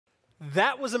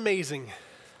That was amazing.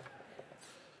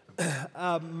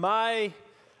 My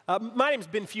name is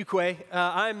Ben Fuqua.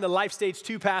 I'm the Life Stage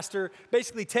 2 pastor.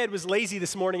 Basically, Ted was lazy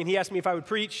this morning, and he asked me if I would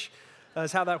preach.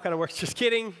 That's how that kind of works. Just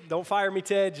kidding. Don't fire me,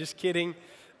 Ted. Just kidding.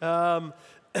 I'm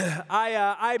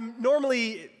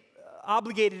normally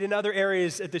obligated in other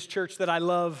areas at this church that I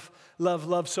love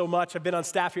so much. I've been on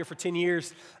staff here for 10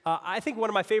 years. I think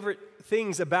one of my favorite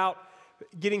things about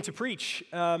getting to preach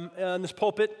on this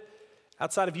pulpit,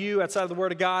 outside of you, outside of the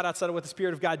Word of God, outside of what the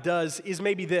Spirit of God does, is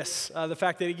maybe this, the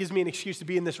fact that it gives me an excuse to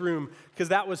be in this room, because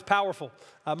that was powerful.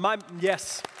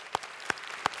 Yes.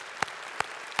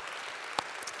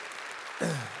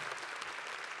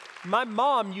 My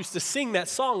mom used to sing that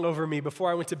song over me before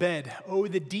I went to bed. Oh,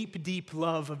 the deep, deep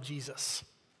love of Jesus.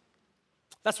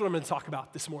 That's what I'm going to talk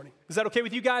about this morning. Is that okay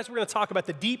with you guys? We're going to talk about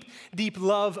the deep, deep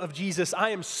love of Jesus. I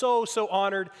am so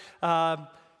honored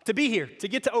to be here, to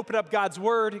get to open up God's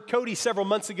Word. Cody, several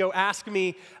months ago, asked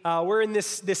me, we're in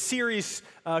this series,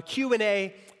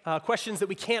 Q&A, questions that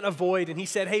we can't avoid, and he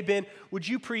said, hey, Ben, would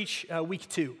you preach week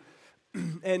 2?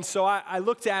 And so I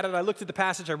looked at it, I looked at the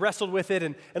passage, I wrestled with it,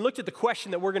 and looked at the question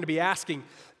that we're going to be asking,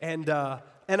 and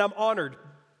I'm honored,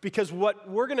 because what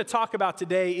we're going to talk about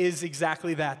today is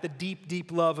exactly that, the deep,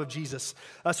 deep love of Jesus.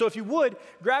 So if you would,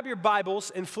 grab your Bibles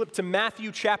and flip to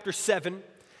Matthew chapter 7.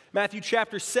 Matthew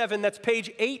chapter 7, that's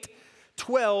page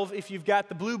 812 if you've got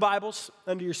the blue Bibles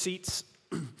under your seats.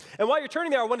 And while you're turning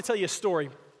there, I want to tell you a story.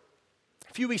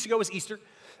 A few weeks ago was Easter,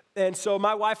 and so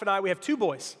my wife and I, we have 2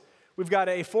 boys. We've got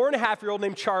a 4.5-year-old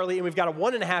named Charlie, and we've got a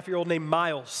 1.5-year-old named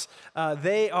Miles.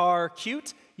 They are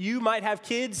cute. You might have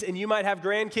kids, and you might have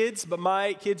grandkids, but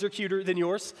my kids are cuter than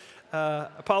yours.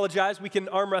 Apologize. We can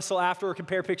arm wrestle after or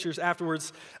compare pictures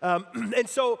afterwards. And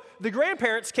so the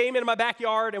grandparents came into my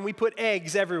backyard, and we put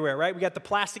eggs everywhere, right? We got the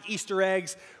plastic Easter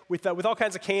eggs with all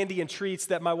kinds of candy and treats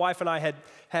that my wife and I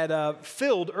had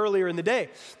filled earlier in the day.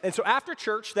 And so after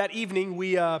church that evening,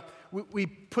 we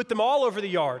put them all over the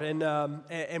yard,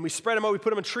 and we spread them out. We put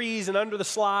them in trees and under the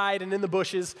slide and in the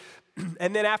bushes.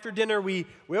 And then after dinner, we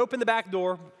opened the back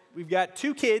door. We've got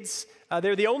 2 kids.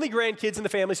 They're the only grandkids in the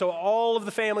family, so all of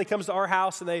the family comes to our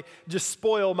house, and they just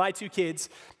spoil my 2 kids.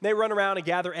 They run around and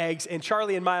gather eggs, and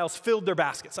Charlie and Miles filled their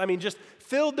baskets. I mean, just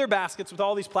filled their baskets with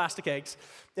all these plastic eggs.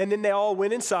 And then they all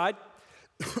went inside,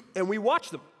 and we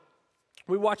watched them.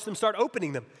 We watched them start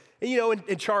opening them.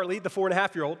 And Charlie, the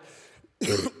 4.5-year-old,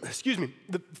 excuse me,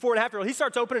 the 4.5-year-old, he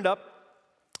starts opening it up,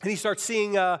 and he starts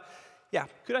seeing,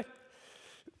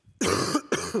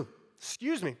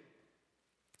 excuse me.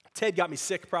 Ted got me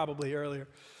sick probably earlier.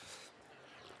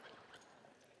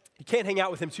 You can't hang out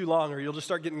with him too long or you'll just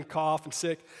start getting cough and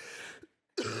sick.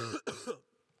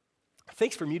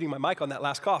 Thanks for muting my mic on that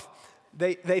last cough.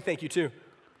 They thank you too.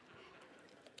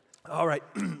 All right,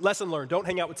 lesson learned, don't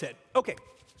hang out with Ted. Okay,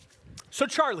 so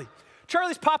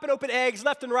Charlie's popping open eggs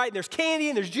left and right, and there's candy,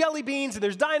 and there's jelly beans, and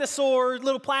there's dinosaurs,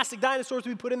 little plastic dinosaurs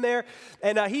we put in there,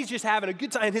 and he's just having a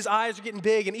good time, and his eyes are getting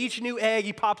big, and each new egg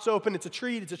he pops open, it's a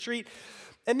treat.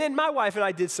 And then my wife and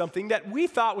I did something that we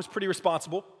thought was pretty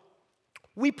responsible.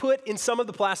 We put in some of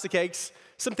the plastic eggs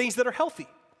some things that are healthy,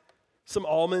 some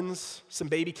almonds, some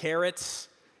baby carrots,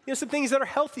 some things that are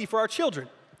healthy for our children.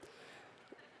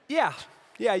 Yeah,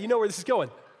 you know where this is going.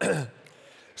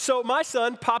 So my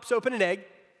son pops open an egg,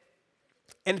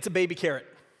 and it's a baby carrot.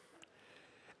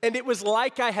 And it was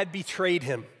like I had betrayed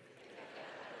him.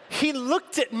 He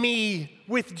looked at me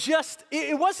with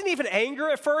it wasn't even anger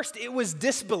at first, it was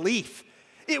disbelief.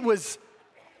 It was,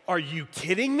 are you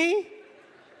kidding me?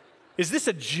 Is this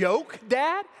a joke,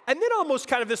 Dad? And then almost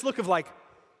kind of this look of like,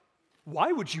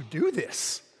 why would you do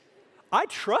this? I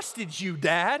trusted you,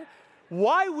 Dad.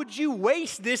 Why would you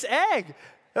waste this egg?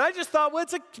 And I just thought, well,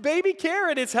 it's a baby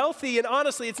carrot, it's healthy, and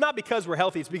honestly, it's not because we're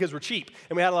healthy, it's because we're cheap,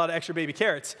 and we had a lot of extra baby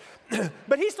carrots.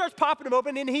 But he starts popping them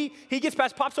open, and he gets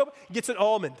past, pops open, gets an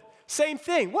almond. Same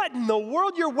thing. What in the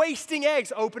world? You're wasting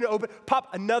eggs. Open, pop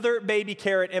another baby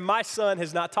carrot, and my son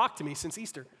has not talked to me since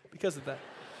Easter because of that.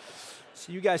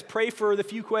 So you guys pray for the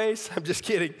Fuquas. I'm just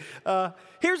kidding.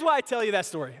 Here's why I tell you that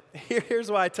story. Here's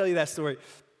why I tell you that story.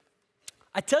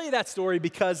 I tell you that story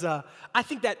because I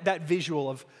think that visual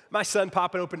of my son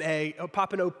popping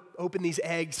open these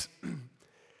eggs,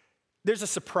 there's a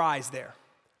surprise there,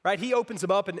 right? He opens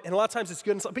them up, and a lot of times it's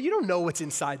good, but you don't know what's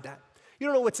inside that. You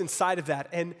don't know what's inside of that.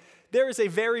 And there is a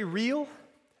very real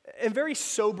and very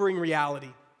sobering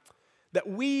reality that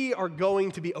we are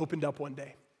going to be opened up one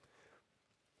day.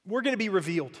 We're going to be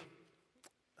revealed.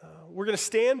 We're going to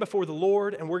stand before the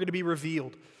Lord, and we're going to be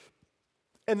revealed.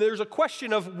 And there's a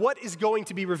question of what is going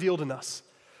to be revealed in us.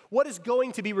 What is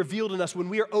going to be revealed in us when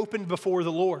we are opened before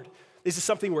the Lord? Is this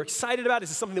something we're excited about? Is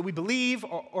this something that we believe,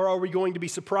 or are we going to be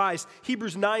surprised?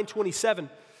 Hebrews 9:27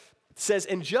 says,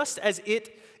 and just as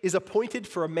it is appointed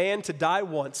for a man to die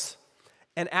once,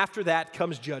 and after that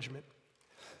comes judgment.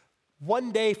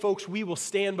 One day, folks, we will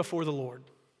stand before the Lord.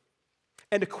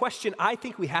 And a question I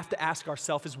think we have to ask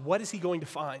ourselves is, what is he going to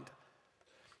find?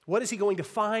 What is he going to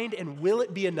find, and will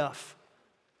it be enough?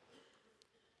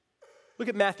 Look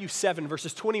at Matthew 7,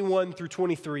 verses 21 through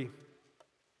 23.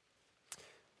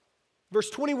 Verse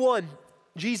 21,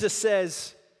 Jesus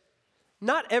says,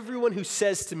 not everyone who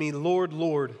says to me, Lord,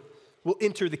 Lord, will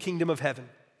enter the kingdom of heaven,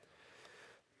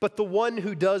 but the one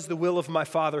who does the will of my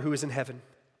Father who is in heaven.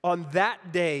 On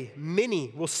that day,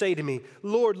 many will say to me,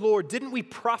 Lord, Lord, didn't we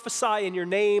prophesy in your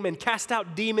name and cast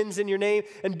out demons in your name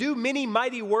and do many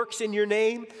mighty works in your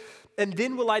name? And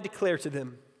then will I declare to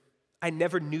them, I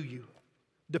never knew you.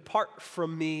 Depart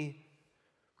from me,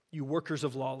 you workers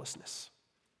of lawlessness.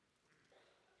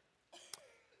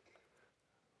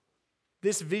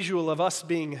 This visual of us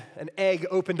being an egg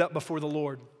opened up before the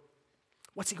Lord,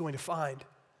 what's he going to find?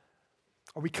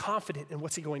 Are we confident in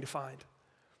what's he going to find?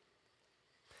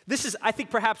 This is, I think,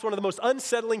 perhaps one of the most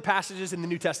unsettling passages in the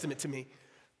New Testament to me.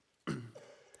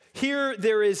 Here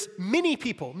there is many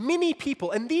people,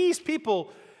 and these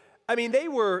people, I mean,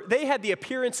 they had the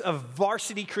appearance of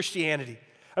varsity Christianity.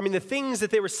 I mean, the things that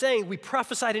they were saying, we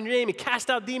prophesied in your name and cast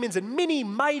out demons and many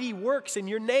mighty works in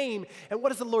your name. And what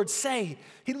does the Lord say?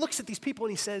 He looks at these people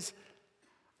and he says,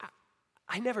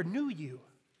 I never knew you.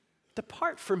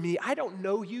 Depart from me. I don't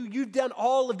know you. You've done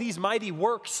all of these mighty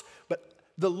works, but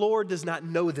the Lord does not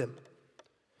know them.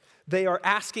 They are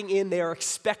asking in, they are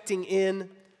expecting in.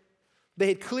 They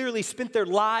had clearly spent their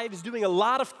lives doing a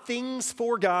lot of things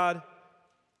for God,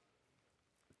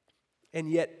 and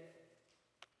yet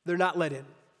they're not let in.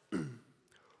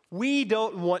 We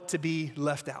don't want to be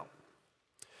left out.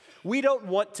 We don't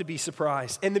want to be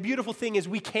surprised. And the beautiful thing is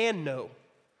we can know.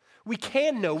 We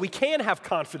can have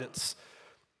confidence.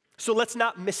 So let's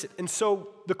not miss it. And so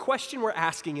the question we're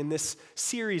asking in this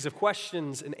series of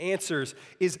questions and answers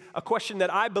is a question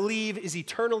that I believe is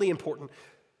eternally important.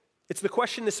 It's the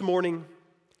question this morning,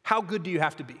 how good do you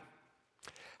have to be?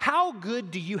 How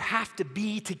good do you have to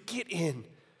be to get in?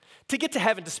 To get to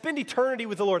heaven, to spend eternity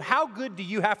with the Lord, how good do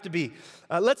you have to be?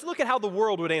 Let's look at how the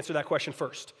world would answer that question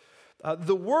first.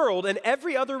 The world and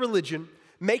every other religion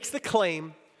makes the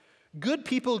claim, good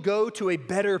people go to a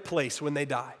better place when they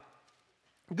die.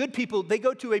 Good people, they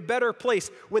go to a better place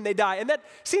when they die. And that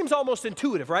seems almost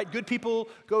intuitive, right? Good people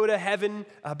go to heaven,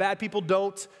 bad people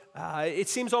don't. It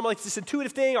seems almost like this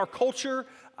intuitive thing. Our culture,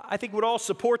 I think, would all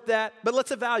support that. But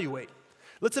let's evaluate.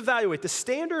 Let's evaluate the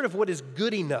standard of what is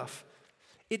good enough.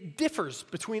 It differs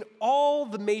between all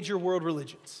the major world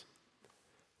religions.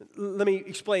 Let me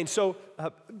explain. So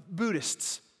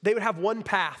Buddhists, they would have one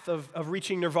path of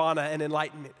reaching nirvana and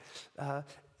enlightenment.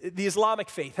 The Islamic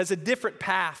faith has a different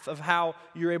path of how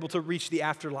you're able to reach the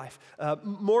afterlife.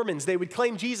 Mormons, they would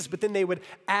claim Jesus, but then they would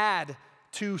add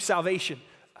to salvation.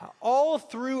 All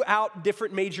throughout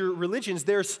different major religions,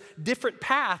 there's different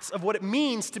paths of what it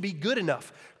means to be good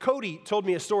enough. Cody told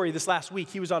me a story this last week.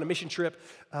 He was on a mission trip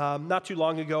not too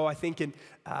long ago, I think, and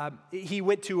he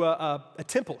went to a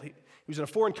temple. He was in a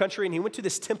foreign country, and he went to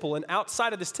this temple, and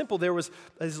outside of this temple, there was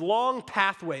this long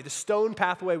pathway, the stone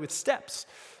pathway with steps.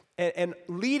 And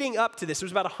leading up to this, it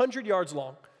was about 100 yards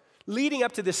long, leading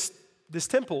up to this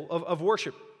temple of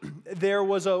worship, there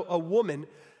was a woman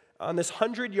on this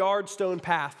 100-yard stone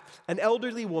path, an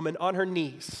elderly woman on her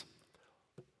knees,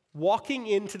 walking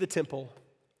into the temple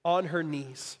on her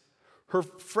knees, her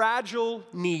fragile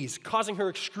knees causing her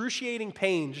excruciating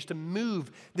pain just to move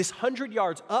this 100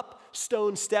 yards up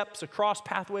stone steps, across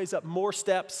pathways, up more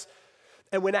steps.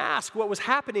 And when asked what was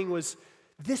happening,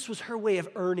 this was her way of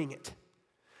earning it.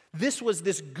 This was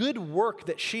this good work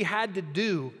that she had to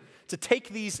do to take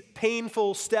these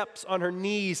painful steps on her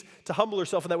knees to humble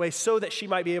herself in that way so that she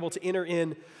might be able to enter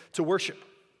in to worship.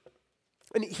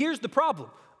 And here's the problem.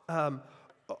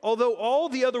 Although all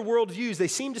the other worldviews, they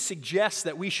seem to suggest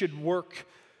that we should work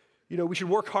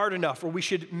hard enough, or we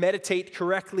should meditate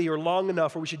correctly or long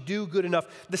enough, or we should do good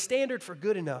enough. The standard for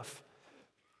good enough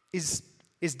is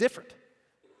different.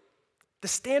 The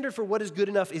standard for what is good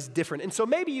enough is different. And so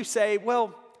maybe you say,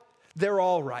 well, they're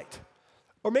all right.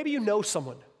 Or maybe you know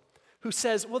someone who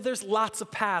says, well, there's lots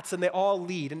of paths and they all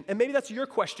lead. And maybe that's your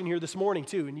question here this morning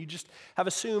too, and you just have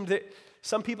assumed that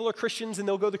some people are Christians and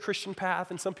they'll go the Christian path,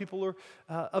 and some people are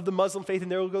of the Muslim faith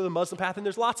and they'll go the Muslim path, and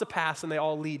there's lots of paths and they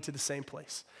all lead to the same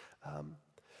place.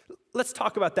 Let's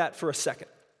talk about that for a second.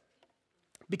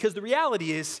 Because the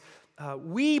reality is,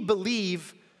 we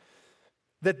believe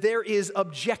that there is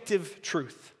objective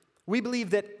truth. We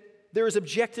believe that there is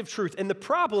objective truth. And the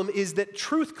problem is that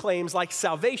truth claims like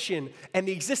salvation and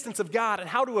the existence of God and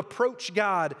how to approach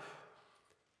God,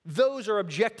 those are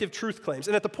objective truth claims.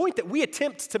 And at the point that we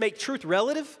attempt to make truth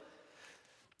relative,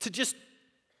 to just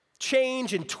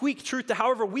change and tweak truth to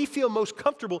however we feel most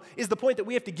comfortable, is the point that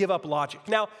we have to give up logic.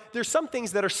 Now, there's some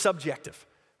things that are subjective,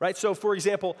 right? So, for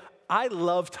example, I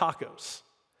love tacos.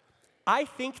 I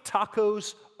think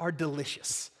tacos are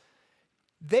delicious.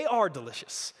 They are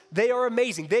delicious. They are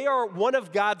amazing. They are one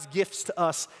of God's gifts to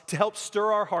us to help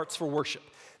stir our hearts for worship.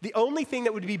 The only thing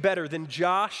that would be better than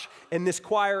Josh and this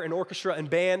choir and orchestra and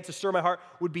band to stir my heart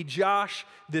would be Josh,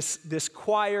 this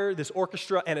choir, this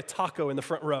orchestra, and a taco in the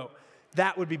front row.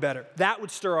 That would be better. That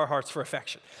would stir our hearts for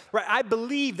affection. Right? I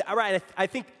believe that, right? I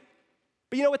think,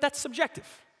 but you know what? That's subjective.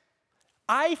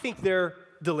 I think they're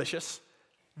delicious.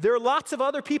 There are lots of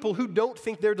other people who don't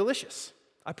think they're delicious.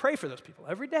 I pray for those people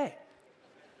every day.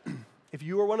 If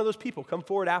you are one of those people, come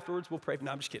forward afterwards. We'll pray.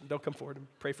 No, I'm just kidding. Don't come forward and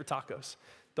pray for tacos.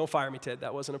 Don't fire me, Ted.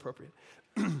 That wasn't appropriate.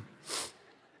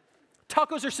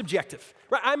 Tacos are subjective,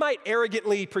 right? I might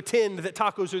arrogantly pretend that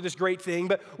tacos are this great thing,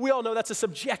 but we all know that's a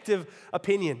subjective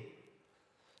opinion.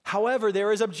 However,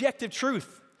 there is objective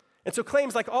truth. And so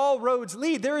claims like all roads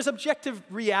lead, there is objective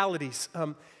realities.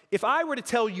 If I were to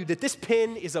tell you that this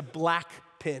pen is a black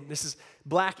pen, this is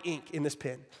black ink in this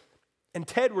pen, and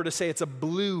Ted were to say it's a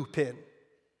blue pen,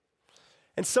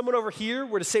 and someone over here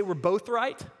were to say we're both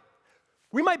right,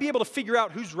 we might be able to figure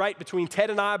out who's right between Ted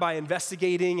and I by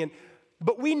investigating,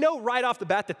 but we know right off the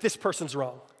bat that this person's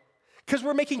wrong because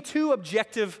we're making two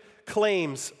objective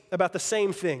claims about the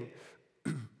same thing.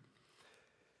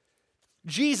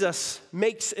 Jesus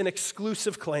makes an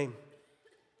exclusive claim.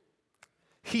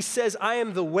 He says, I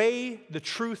am the way, the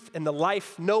truth, and the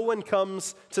life. No one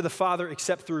comes to the Father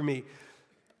except through me.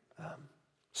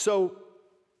 So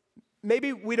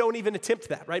maybe we don't even attempt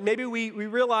that, right? Maybe we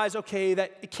realize, okay,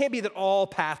 that it can't be that all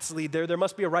paths lead there. There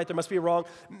must be a right, there must be a wrong.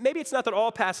 Maybe it's not that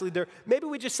all paths lead there. Maybe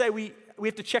we just say we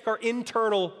have to check our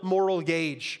internal moral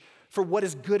gauge for what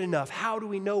is good enough. How do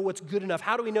we know what's good enough?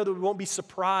 How do we know that we won't be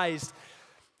surprised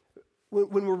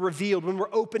when we're revealed, when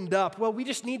we're opened up? Well, we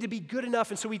just need to be good enough,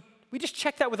 and so we just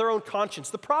check that with our own conscience.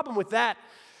 The problem with that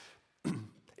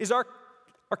is our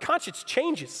conscience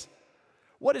changes.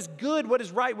 What is good, what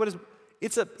is right,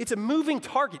 it's a moving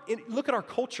target. Look at our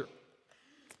culture.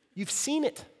 You've seen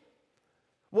it.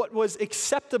 What was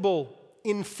acceptable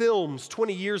in films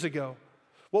 20 years ago,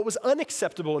 what was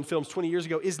unacceptable in films 20 years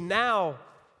ago is now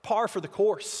par for the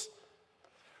course.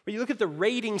 When you look at the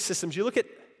rating systems, you look at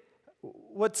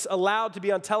what's allowed to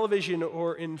be on television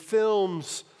or in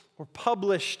films or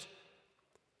published,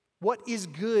 what is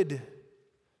good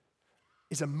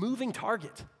is a moving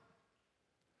target.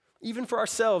 Even for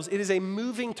ourselves, it is a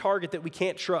moving target that we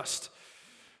can't trust.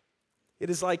 It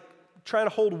is like trying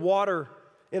to hold water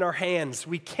in our hands.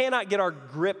 We cannot get our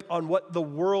grip on what the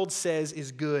world says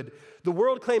is good. The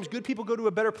world claims good people go to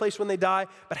a better place when they die,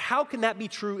 but how can that be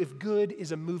true if good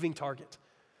is a moving target?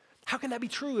 How can that be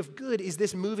true if good is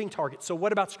this moving target? So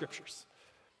what about scriptures?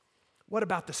 What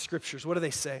about the scriptures? What do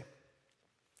they say?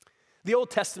 The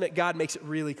Old Testament, God makes it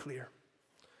really clear.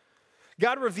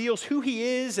 God reveals who he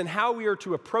is and how we are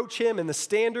to approach him and the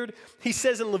standard. He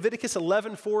says in Leviticus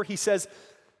 11:4, he says,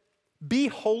 be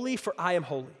holy for I am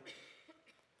holy.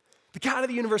 The God of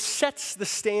the universe sets the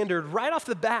standard right off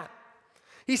the bat.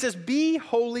 He says, be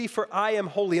holy for I am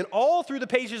holy. And all through the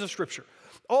pages of Scripture,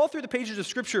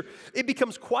 it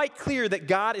becomes quite clear that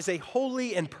God is a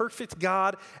holy and perfect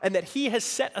God and that he has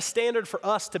set a standard for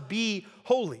us to be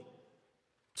holy.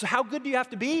 So how good do you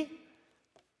have to be?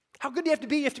 How good do you have to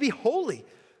be? You have to be holy.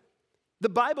 The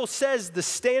Bible says the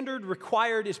standard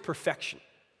required is perfection.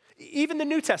 Even the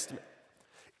New Testament.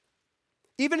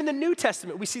 Even in the New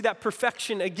Testament, we see that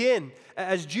perfection again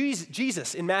as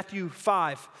Jesus in Matthew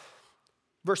 5,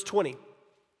 verse 20.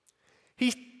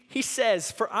 He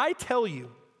says, for I tell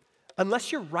you,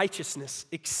 unless your righteousness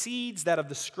exceeds that of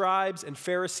the scribes and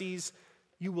Pharisees,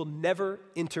 you will never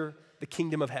enter the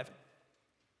kingdom of heaven.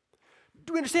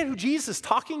 Do we understand who Jesus is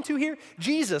talking to here?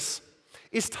 Jesus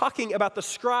is talking about the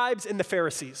scribes and the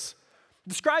Pharisees.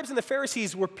 The scribes and the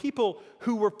Pharisees were people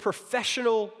who were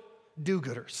professional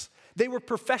do-gooders. They were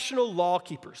professional law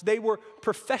keepers. They were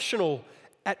professional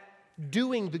at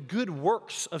doing the good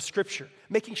works of Scripture,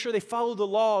 making sure they followed the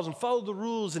laws and followed the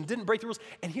rules and didn't break the rules.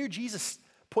 And here Jesus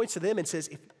points to them and says,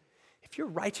 if your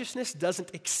righteousness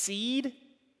doesn't exceed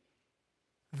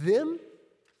them,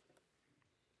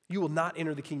 you will not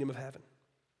enter the kingdom of heaven.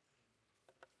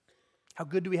 How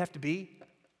good do we have to be?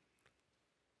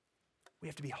 We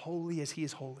have to be holy as he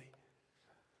is holy.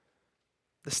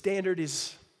 The standard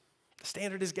is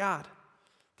God.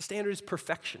 The standard is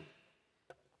perfection.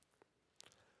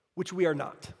 which we are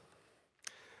not.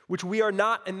 Which we are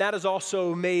not, and that is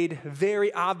also made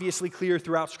very obviously clear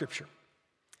throughout Scripture.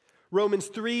 Romans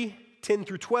 3:10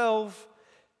 through 12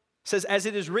 says, as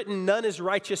it is written, none is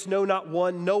righteous, no, not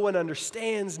one. No one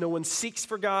understands, no one seeks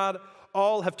for God.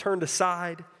 All have turned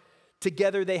aside.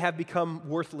 Together they have become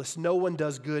worthless. No one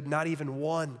does good, not even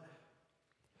one.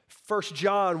 1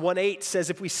 John 1:8 says,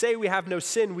 if we say we have no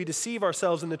sin, we deceive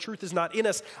ourselves and the truth is not in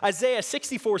us. Isaiah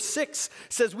 64:6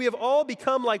 says, we have all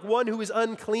become like one who is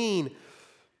unclean,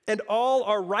 and all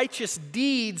our righteous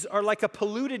deeds are like a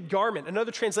polluted garment.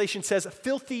 Another translation says,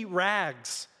 filthy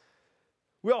rags.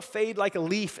 We all fade like a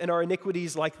leaf, and our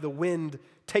iniquities like the wind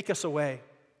take us away.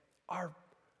 Our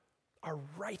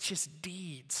righteous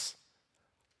deeds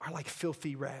are like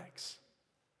filthy rags.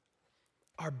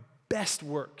 Our best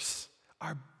works,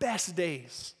 our best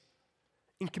days,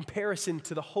 in comparison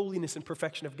to the holiness and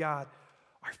perfection of God,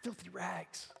 are filthy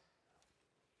rags.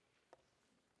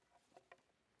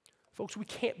 Folks, we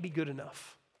can't be good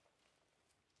enough.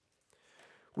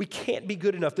 We can't be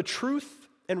good enough. The truth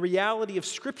and reality of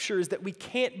Scripture is that we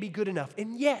can't be good enough.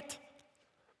 And yet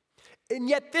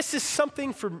this is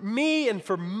something for me and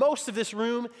for most of this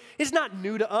room is not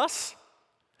new to us.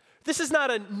 This is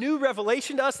not a new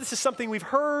revelation to us. This is something we've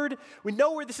heard. We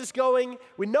know where this is going.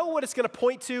 We know what it's going to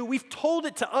point to. We've told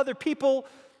it to other people.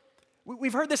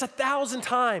 We've heard this 1,000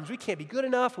 times. We can't be good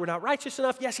enough. We're not righteous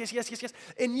enough. Yes.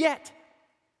 And yet,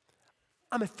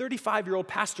 I'm a 35-year-old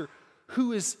pastor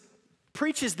who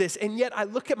preaches this, and yet I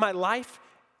look at my life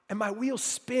and my wheels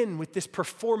spin with this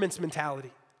performance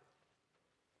mentality.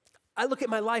 I look at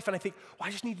my life and I think, well,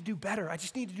 I just need to do better. I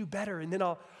just need to do better, and then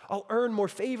I'll earn more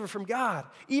favor from God.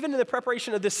 Even in the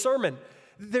preparation of this sermon,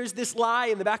 there's this lie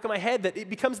in the back of my head that it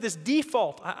becomes this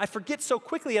default. I forget so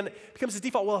quickly, and it becomes this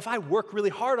default. Well, if I work really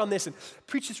hard on this and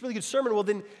preach this really good sermon, well,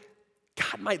 then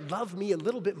God might love me a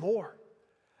little bit more.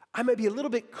 I might be a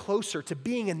little bit closer to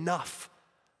being enough.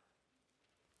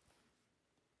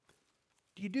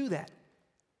 Do you do that?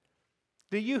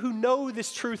 Do you who know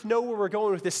this truth, know where we're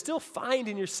going with this, still find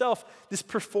in yourself this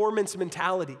performance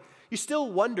mentality? You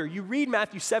still wonder. You read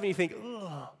Matthew 7, you think,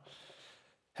 oh,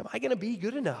 am I going to be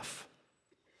good enough?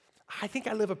 I think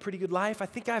I live a pretty good life. I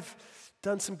think I've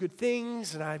done some good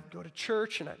things, and I go to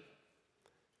church, and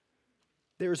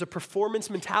there's a performance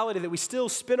mentality that we still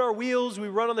spin our wheels. We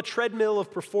run on the treadmill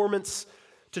of performance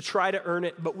to try to earn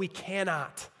it, but we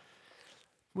cannot.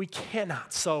 We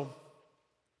cannot. So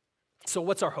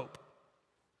what's our hope?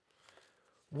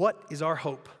 What is our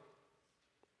hope?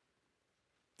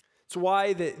 It's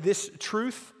why this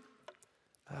truth,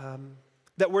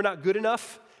 that we're not good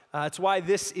enough, it's why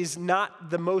this is not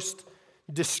the most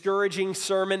discouraging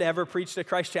sermon ever preached at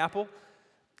Christ Chapel.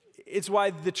 It's why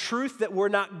the truth that we're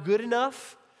not good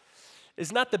enough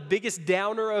is not the biggest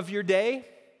downer of your day.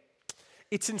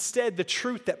 It's instead the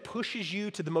truth that pushes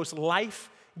you to the most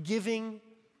life-giving,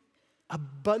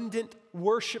 abundant,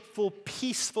 worshipful,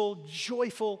 peaceful,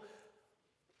 joyful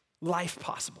life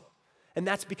possible. And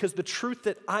that's because the truth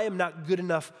that I am not good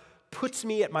enough puts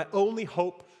me at my only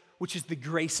hope, which is the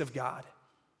grace of God.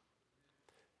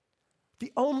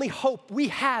 The only hope we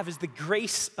have is the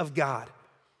grace of God.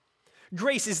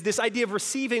 Grace is this idea of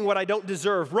receiving what I don't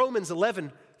deserve. Romans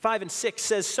 11:5-6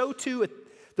 says, so too at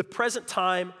the present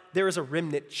time there is a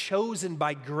remnant chosen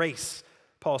by grace,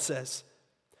 Paul says.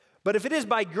 But if it is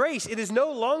by grace, it is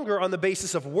no longer on the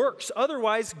basis of works.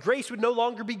 Otherwise, grace would no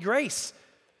longer be grace.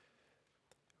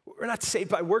 We're not saved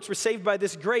by works, we're saved by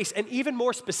this grace. And even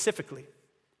more specifically,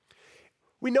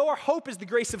 we know our hope is the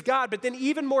grace of God, but then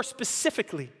even more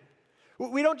specifically,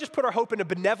 we don't just put our hope in a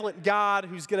benevolent God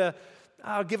who's going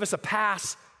to give us a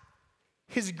pass.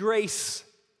 His grace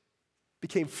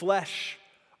became flesh.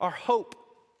 Our hope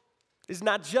is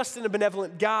not just in a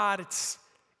benevolent God, it's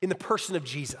in the person of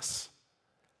Jesus.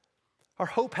 Our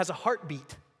hope has a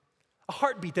heartbeat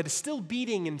that is still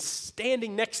beating and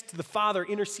standing next to the Father,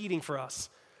 interceding for us.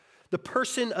 The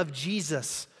person of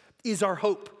Jesus is our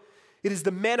hope. It is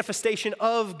the manifestation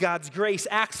of God's grace.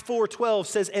 Acts 4:12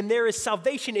 says, and there is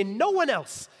salvation in no one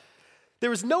else.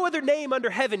 There is no other name under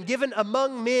heaven given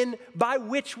among men by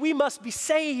which we must be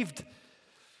saved.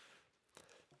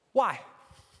 Why?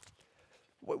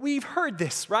 We've heard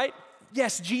this, right?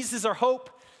 Yes, Jesus is our hope.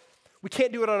 We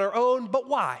can't do it on our own, but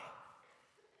why?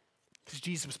 Because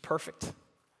Jesus was perfect.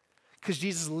 Because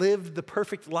Jesus lived the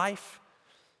perfect life.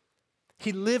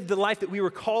 He lived the life that we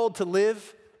were called to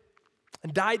live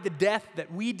and died the death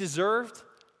that we deserved.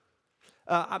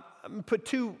 I'm going to put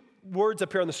two words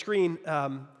up here on the screen,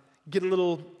 get a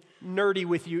little nerdy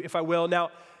with you, if I will. Now,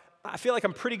 I feel like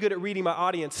I'm pretty good at reading my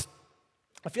audience.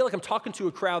 I feel like I'm talking to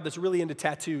a crowd that's really into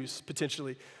tattoos,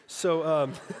 potentially.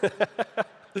 So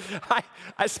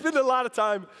I spend a lot of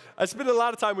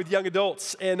time with young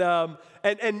adults, and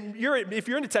if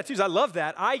you're into tattoos, I love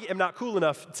that. I am not cool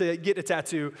enough to get a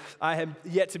tattoo. I have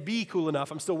yet to be cool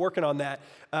enough. I'm still working on that.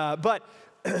 But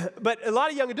a lot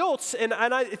of young adults, and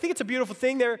I think it's a beautiful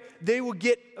thing. They will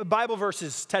get Bible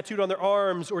verses tattooed on their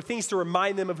arms or things to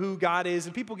remind them of who God is.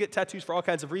 And people get tattoos for all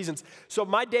kinds of reasons. So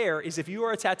my dare is, if you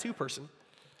are a tattoo person,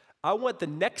 I want the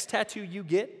next tattoo you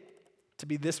get to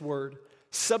be this word: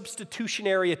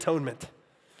 substitutionary atonement.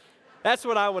 That's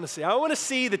what I want to see. I want to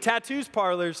see the tattoos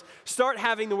parlors start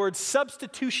having the word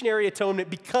substitutionary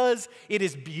atonement, because it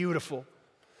is beautiful.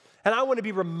 And I want to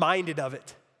be reminded of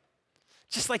it.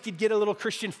 Just like you'd get a little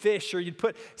Christian fish, or you'd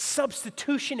put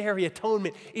substitutionary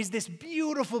atonement is this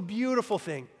beautiful, beautiful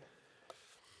thing.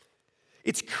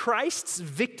 It's Christ's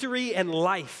victory and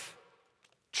life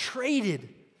traded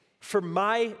for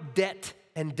my debt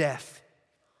and death.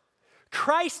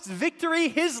 Christ's victory,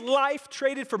 his life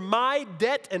traded for my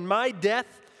debt and my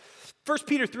death. 1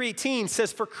 Peter 3:18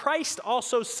 says, "For Christ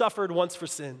also suffered once for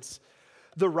sins,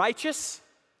 the righteous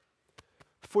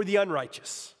for the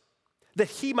unrighteous, that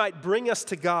he might bring us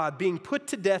to God, being put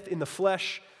to death in the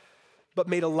flesh, but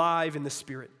made alive in the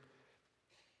spirit."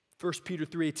 1 Peter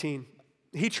 3:18.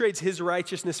 He trades his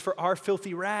righteousness for our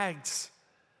filthy rags.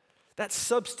 That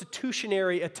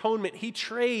substitutionary atonement. He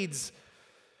trades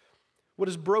what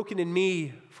is broken in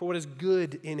me for what is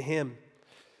good in him.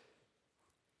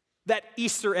 That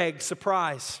Easter egg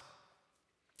surprise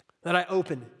that I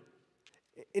open,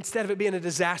 instead of it being a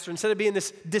disaster, instead of being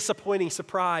this disappointing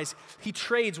surprise, he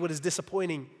trades what is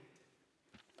disappointing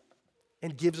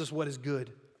and gives us what is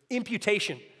good.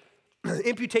 Imputation.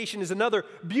 Imputation is another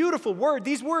beautiful word.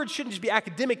 These words shouldn't just be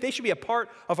academic, they should be a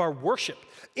part of our worship.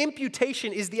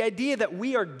 Imputation is the idea that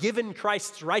we are given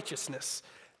Christ's righteousness.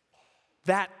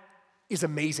 That is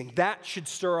amazing. That should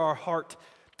stir our heart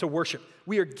to worship.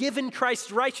 We are given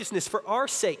Christ's righteousness for our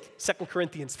sake. 2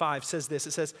 Corinthians 5 says this.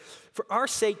 It says, "For our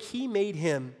sake he made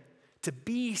him to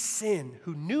be sin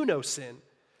who knew no sin,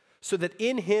 so that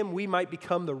in him we might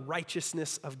become the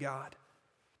righteousness of God."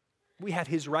 We have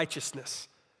his righteousness.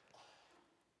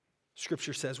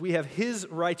 Scripture says we have his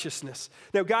righteousness.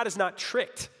 Now, God is not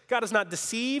tricked. God is not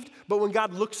deceived, but when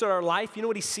God looks at our life, you know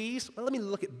what he sees? Well, let me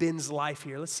look at Ben's life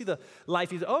here. Let's see the life.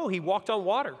 He walked on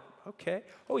water. Okay.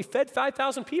 Oh, he fed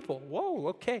 5,000 people. Whoa,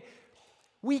 okay.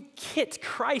 We kit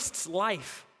Christ's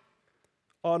life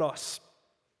on us.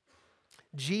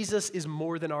 Jesus is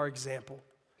more than our example.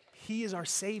 He is our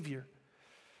Savior.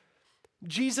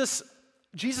 Jesus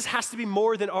has to be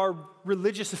more than our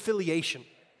religious affiliation,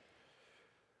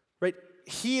 right?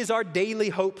 He is our daily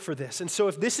hope for this. And so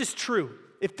if this is true,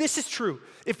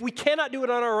 if we cannot do it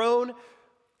on our own,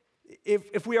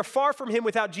 if we are far from him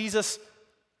without Jesus,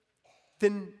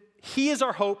 then he is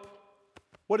our hope.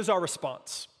 What is our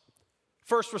response?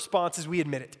 First response is we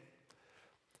admit it.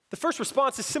 The first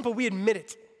response is simple: we admit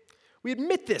it. We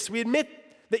admit this. We admit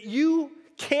that you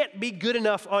can't be good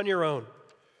enough on your own.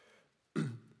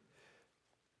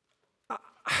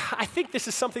 I think this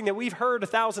is something that we've heard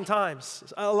 1,000 times,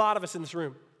 a lot of us in this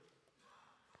room.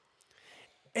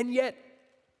 And yet,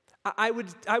 I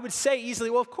would say easily,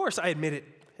 well, of course I admit it.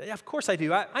 Yeah, of course I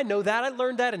do. I know that. I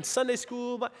learned that in Sunday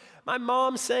school. My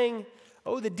mom saying,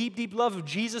 oh, the deep, deep love of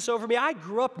Jesus over me. I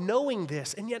grew up knowing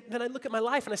this. And yet, then I look at my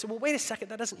life and I say, well, wait a second,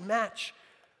 that doesn't match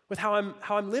with how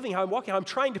I'm living, how I'm walking, how I'm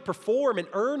trying to perform and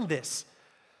earn this.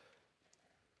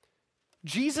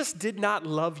 Jesus did not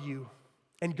love you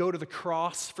and go to the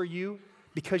cross for you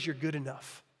because you're good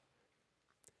enough.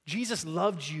 Jesus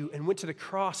loved you and went to the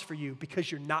cross for you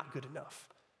because you're not good enough.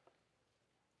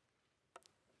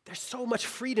 There's so much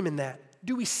freedom in that.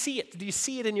 Do we see it? Do you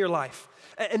see it in your life?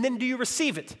 And then do you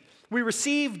receive it? We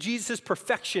receive Jesus'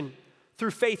 perfection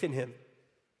through faith in him.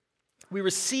 We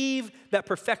receive that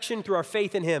perfection through our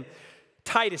faith in him.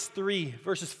 Titus 3,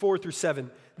 verses 4 through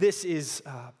 7. This is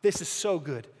so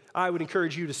good. I would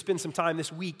encourage you to spend some time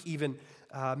this week even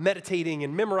meditating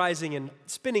and memorizing and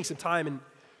spending some time in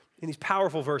these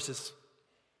powerful verses.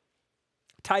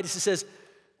 Titus says,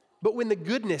 "But when the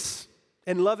goodness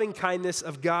and loving kindness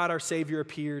of God our Savior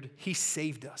appeared, he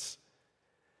saved us,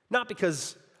 not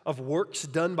because of works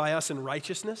done by us in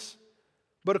righteousness,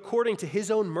 but according to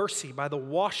his own mercy by the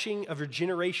washing of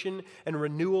regeneration and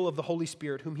renewal of the Holy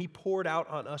Spirit, whom he poured out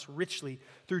on us richly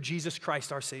through Jesus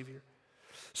Christ our Savior,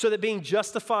 so that being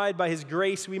justified by his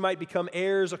grace, we might become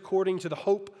heirs according to the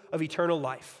hope of eternal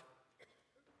life."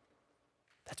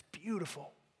 That's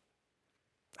beautiful.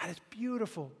 That is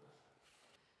beautiful.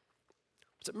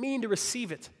 What does it mean to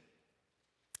receive it?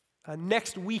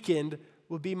 Next weekend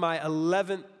will be my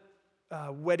 11th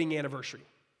wedding anniversary.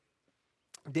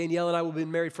 Danielle and I will have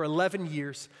been married for 11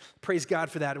 years. Praise God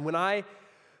for that. And when I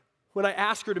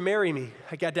asked her to marry me,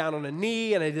 I got down on a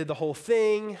knee and I did the whole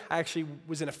thing. I actually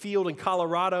was in a field in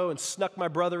Colorado and snuck my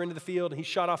brother into the field, and he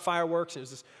shot off fireworks. It was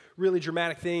this really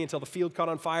dramatic thing until the field caught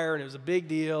on fire, and it was a big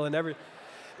deal. And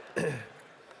it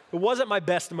wasn't my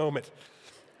best moment,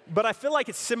 but I feel like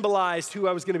it symbolized who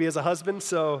I was going to be as a husband.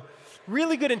 So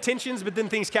really good intentions, but then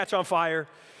things catch on fire.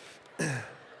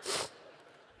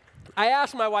 I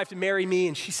asked my wife to marry me,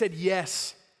 and she said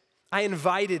yes. I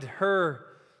invited her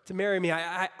to marry me.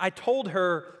 I told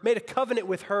her, made a covenant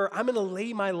with her, I'm going to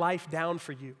lay my life down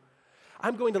for you.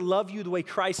 I'm going to love you the way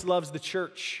Christ loves the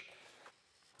church.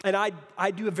 And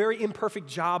I do a very imperfect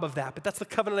job of that, but that's the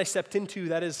covenant I stepped into.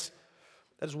 That is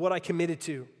what I committed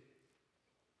to.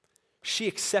 She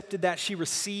accepted that. She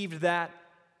received that.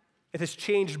 It has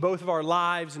changed both of our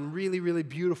lives in really, really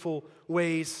beautiful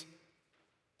ways.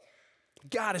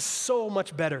 God is so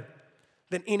much better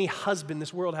than any husband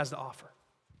this world has to offer.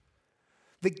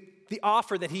 The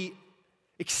offer that he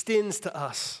extends to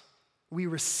us, we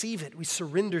receive it, we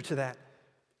surrender to that.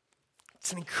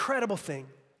 It's an incredible thing.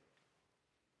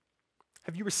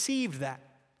 Have you received that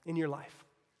in your life?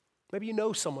 Maybe you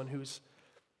know someone who's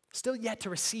still yet to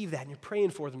receive that, and you're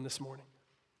praying for them this morning.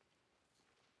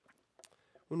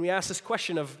 When we ask this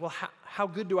question of, well, how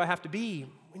good do I have to be?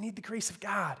 We need the grace of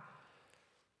God.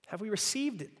 Have we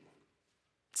received it?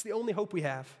 It's the only hope we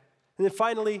have. And then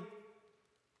finally,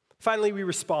 we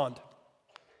respond.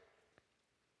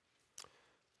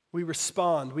 We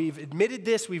respond. We've admitted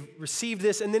this, we've received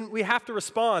this, and then we have to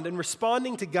respond. And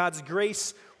responding to God's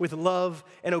grace with love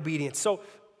and obedience. So,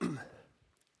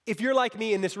 if you're like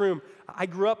me in this room, I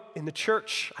grew up in the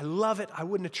church. I love it. I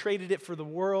wouldn't have traded it for the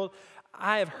world.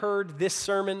 I have heard this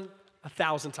sermon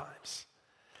 1,000 times.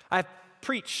 I've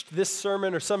preached this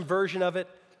sermon or some version of it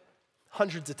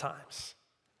hundreds of times.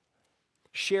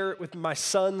 Share it with my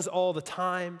sons all the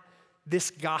time, this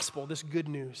gospel, this good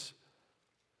news.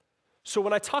 So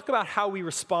when I talk about how we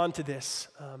respond to this,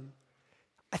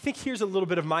 I think here's a little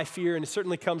bit of my fear, and it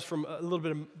certainly comes from a little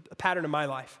bit of a pattern in my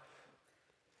life.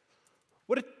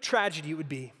 What a tragedy it would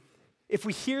be if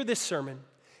we hear this sermon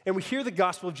and we hear the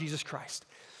gospel of Jesus Christ,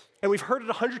 and we've heard it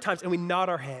 100 times, and we nod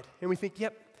our head, and we think,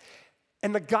 yep,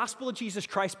 and the gospel of Jesus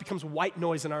Christ becomes white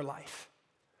noise in our life.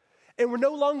 And we're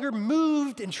no longer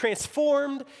moved and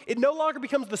transformed. It no longer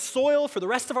becomes the soil for the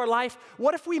rest of our life.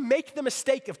 What if we make the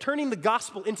mistake of turning the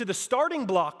gospel into the starting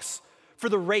blocks for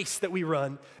the race that we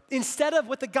run, instead of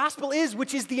what the gospel is,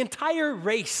 which is the entire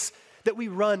race that we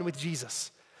run with Jesus?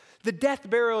 The death,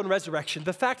 burial, and resurrection,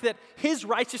 the fact that his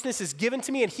righteousness is given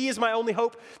to me and he is my only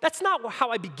hope, that's not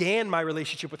how I began my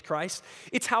relationship with Christ.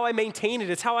 It's how I maintain it.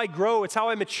 It's how I grow. It's how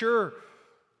I mature.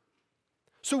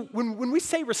 So when we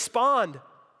say respond,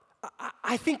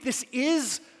 I think this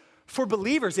is for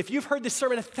believers. If you've heard this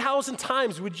sermon 1,000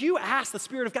 times, would you ask the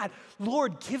Spirit of God,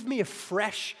 Lord, give me a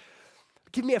fresh,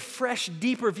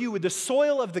 deeper view? Would the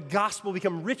soil of the gospel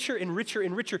become richer and richer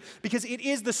and richer? Because it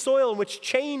is the soil in which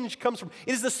change comes from.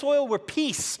 It is the soil where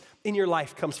peace in your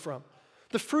life comes from.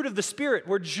 The fruit of the Spirit,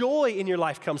 where joy in your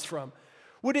life comes from.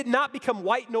 Would it not become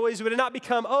white noise? Would it not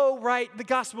become, oh, right, the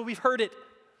gospel, we've heard it?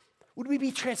 Would we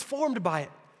be transformed by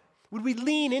it? Would we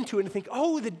lean into it and think,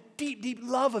 oh, the deep, deep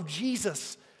love of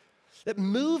Jesus that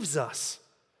moves us?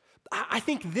 I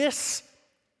think this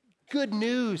good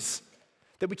news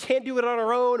that we can't do it on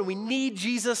our own and we need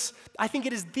Jesus, I think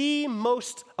it is the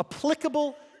most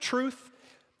applicable truth.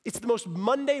 It's the most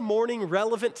Monday morning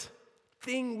relevant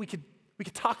thing we could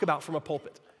talk about from a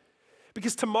pulpit.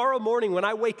 Because tomorrow morning when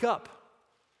I wake up,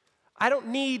 I don't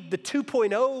need the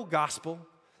 2.0 gospel.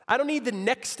 I don't need the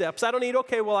next steps. I don't need,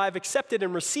 okay, well, I've accepted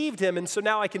and received him, and so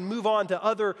now I can move on to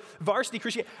other varsity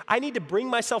Christianity. I need to bring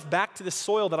myself back to the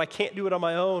soil that I can't do it on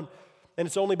my own, and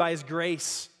it's only by his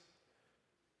grace.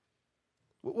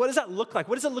 What does that look like?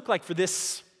 What does it look like for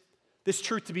this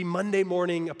truth to be Monday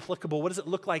morning applicable? What does it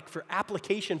look like for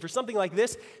application for something like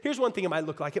this? Here's one thing it might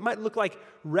look like. It might look like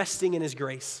resting in his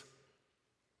grace.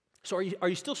 So are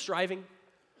you still striving?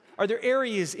 Are there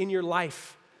areas in your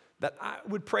life that I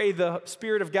would pray the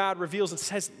Spirit of God reveals and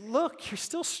says, look, you're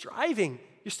still striving.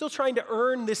 You're still trying to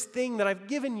earn this thing that I've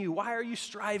given you. Why are you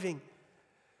striving?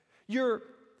 You're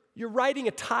writing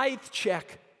a tithe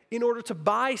check in order to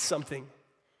buy something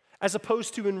as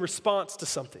opposed to in response to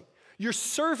something. You're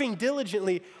serving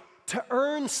diligently to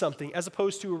earn something as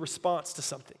opposed to a response to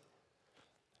something.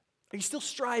 Are you still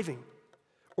striving?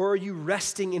 Or are you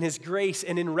resting in his grace?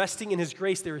 And in resting in his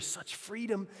grace, there is such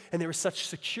freedom and there is such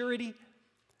security.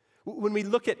 When we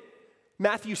look at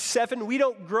Matthew 7, we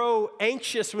don't grow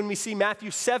anxious when we see Matthew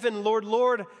 7, Lord,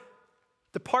 Lord,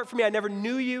 depart from me, I never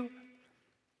knew you.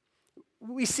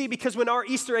 We see because when our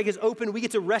Easter egg is open, we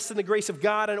get to rest in the grace of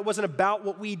God, and it wasn't about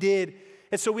what we did.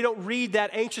 And so we don't read that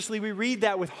anxiously. We read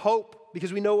that with hope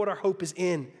because we know what our hope is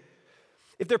in.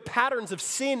 If there are patterns of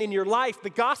sin in your life, the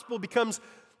gospel becomes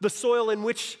the soil in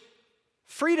which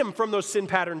freedom from those sin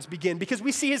patterns begin, because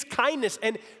we see his kindness,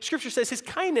 and Scripture says his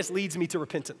kindness leads me to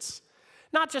repentance.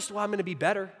 Not just, well, I'm going to be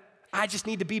better. I just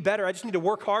need to be better. I just need to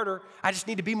work harder. I just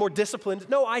need to be more disciplined.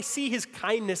 No, I see his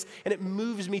kindness, and it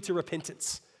moves me to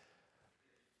repentance.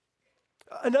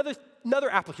 Another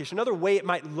application, another way it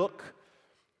might look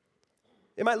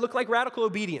like radical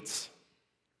obedience.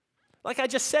 Like I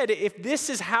just said, if this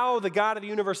is how the God of the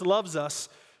universe loves us,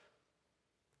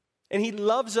 and he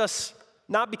loves us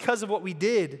not because of what we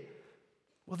did,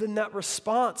 well, then that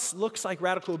response looks like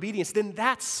radical obedience. Then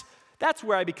that's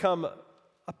where I become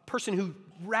a person who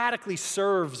radically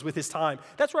serves with his time.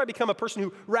 That's where I become a person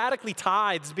who radically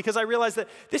tithes, because I realize that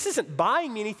this isn't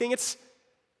buying me anything. It's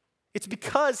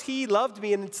because he loved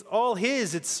me, and it's all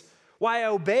his. It's why I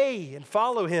obey and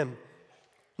follow him,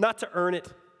 not to earn it,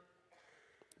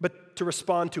 but to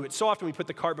respond to it. So often we put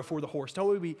the cart before the horse,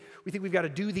 don't we? We think we've got to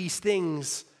do these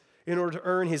things in order to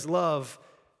earn his love.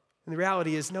 And the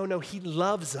reality is, no, he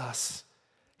loves us.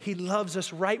 He loves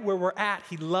us right where we're at.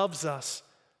 He loves us.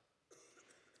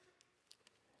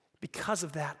 Because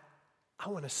of that, I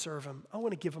want to serve him. I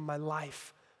want to give him my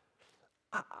life.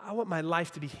 I want my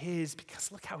life to be his,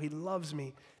 because look how he loves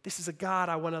me. This is a God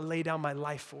I want to lay down my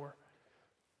life for.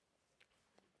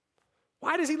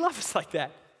 Why does he love us like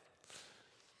that?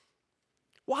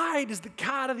 Why does the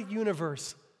God of the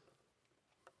universe,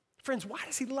 friends, why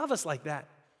does he love us like that?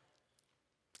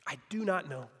 I do not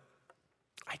know.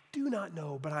 I do not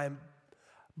know, but I am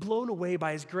blown away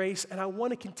by his grace, and I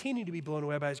want to continue to be blown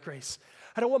away by his grace.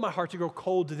 I don't want my heart to grow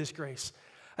cold to this grace.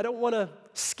 I don't want to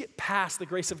skip past the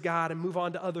grace of God and move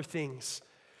on to other things.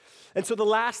 And so the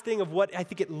last thing of what I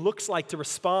think it looks like to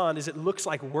respond is it looks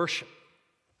like worship.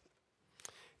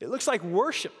 It looks like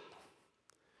worship.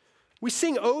 We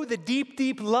sing, "Oh, the deep,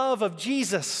 deep love of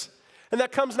Jesus." And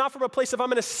that comes not from a place of, I'm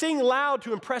going to sing loud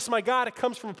to impress my God. It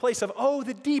comes from a place of, oh,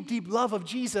 the deep, deep love of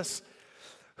Jesus.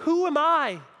 Who am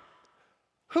I?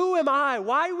 Who am I?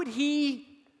 Why would he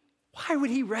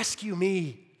rescue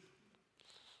me?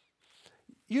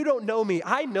 You don't know me.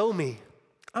 I know me.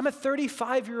 I'm a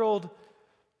 35-year-old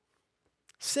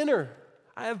sinner.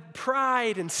 I have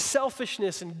pride and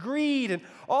selfishness and greed and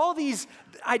all these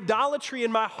idolatry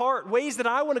in my heart, ways that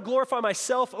I want to glorify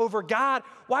myself over God.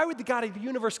 Why would the God of the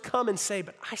universe come and say,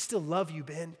 but I still love you,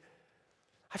 Ben.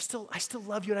 I still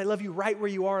love you, and I love you right where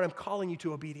you are, and I'm calling you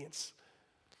to obedience.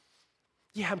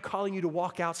 Yeah, I'm calling you to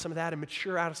walk out some of that and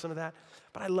mature out of some of that,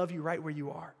 but I love you right where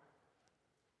you are.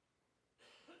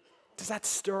 Does that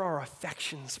stir our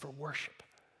affections for worship?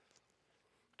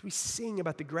 Do we sing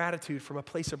about the gratitude from a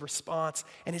place of response?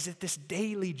 And is it this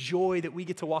daily joy that we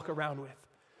get to walk around with?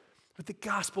 Would the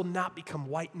gospel not become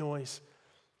white noise?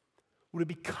 Would it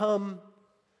become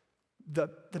the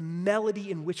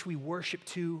melody in which we worship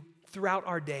to throughout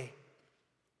our day?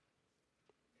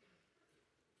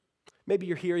 Maybe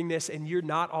you're hearing this and you're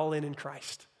not all in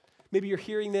Christ. Maybe you're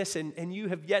hearing this and you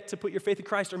have yet to put your faith in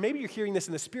Christ, or maybe you're hearing this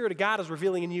and the Spirit of God is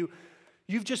revealing in you,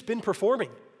 you've just been performing.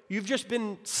 You've just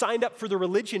been signed up for the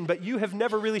religion, but you have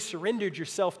never really surrendered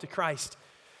yourself to Christ.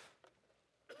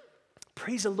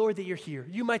 Praise the Lord that you're here.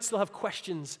 You might still have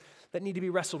questions that need to be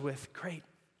wrestled with. Great.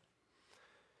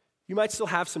 You might still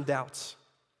have some doubts.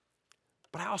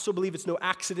 But I also believe it's no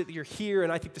accident that you're here,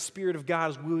 and I think the Spirit of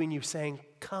God is wooing you, saying,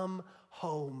 come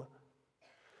home.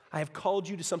 I have called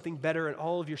you to something better, and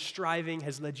all of your striving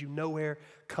has led you nowhere.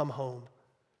 Come home.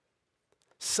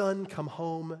 Son, come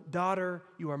home. Daughter,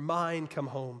 you are mine. Come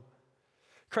home.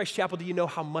 Christ Chapel, do you know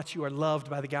how much you are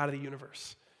loved by the God of the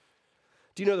universe?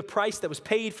 Do you know the price that was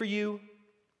paid for you?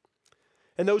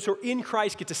 And those who are in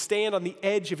Christ get to stand on the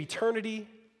edge of eternity.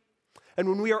 And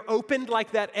when we are opened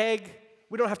like that egg,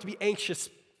 we don't have to be anxious,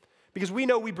 because we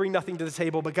know we bring nothing to the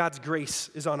table, but God's grace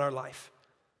is on our life.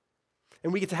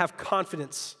 And we get to have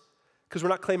confidence, because we're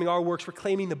not claiming our works, we're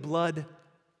claiming the blood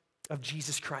of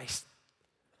Jesus Christ.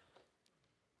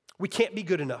 We can't be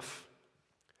good enough.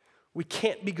 We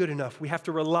can't be good enough. We have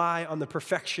to rely on the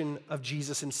perfection of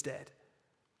Jesus instead.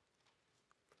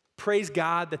 Praise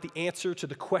God that the answer to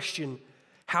the question,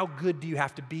 how good do you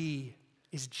have to be,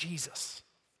 is Jesus.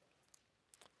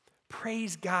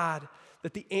 Praise God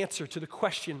that the answer to the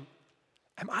question,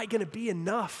 am I going to be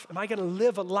enough? Am I going to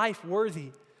live a life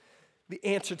worthy? The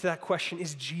answer to that question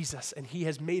is Jesus, and he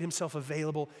has made himself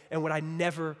available, and would I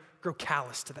never grow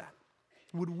callous to that?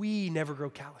 Would we never grow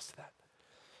callous to that?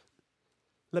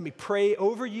 Let me pray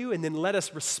over you, and then let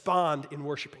us respond in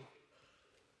worshiping.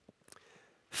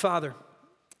 Father,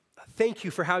 Thank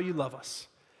you for how you love us.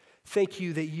 Thank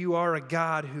you that you are a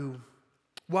God who,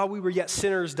 while we were yet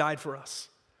sinners, died for us.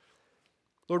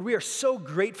 Lord, we are so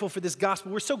grateful for this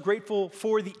gospel. We're so grateful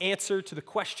for the answer to the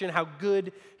question, how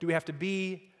good do we have to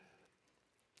be?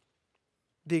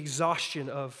 The exhaustion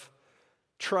of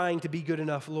trying to be good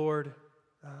enough, Lord,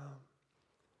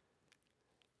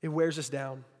 it wears us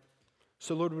down.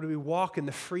 So, Lord, would we walk in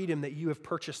the freedom that you have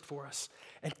purchased for us?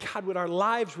 And God, would our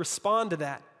lives respond to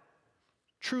that?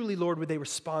 Truly, Lord, would they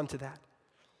respond to that?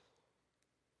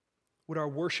 Would our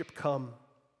worship come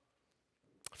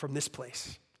from this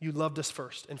place? You loved us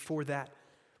first, and for that,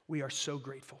 we are so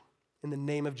grateful. In the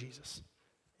name of Jesus,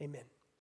 amen.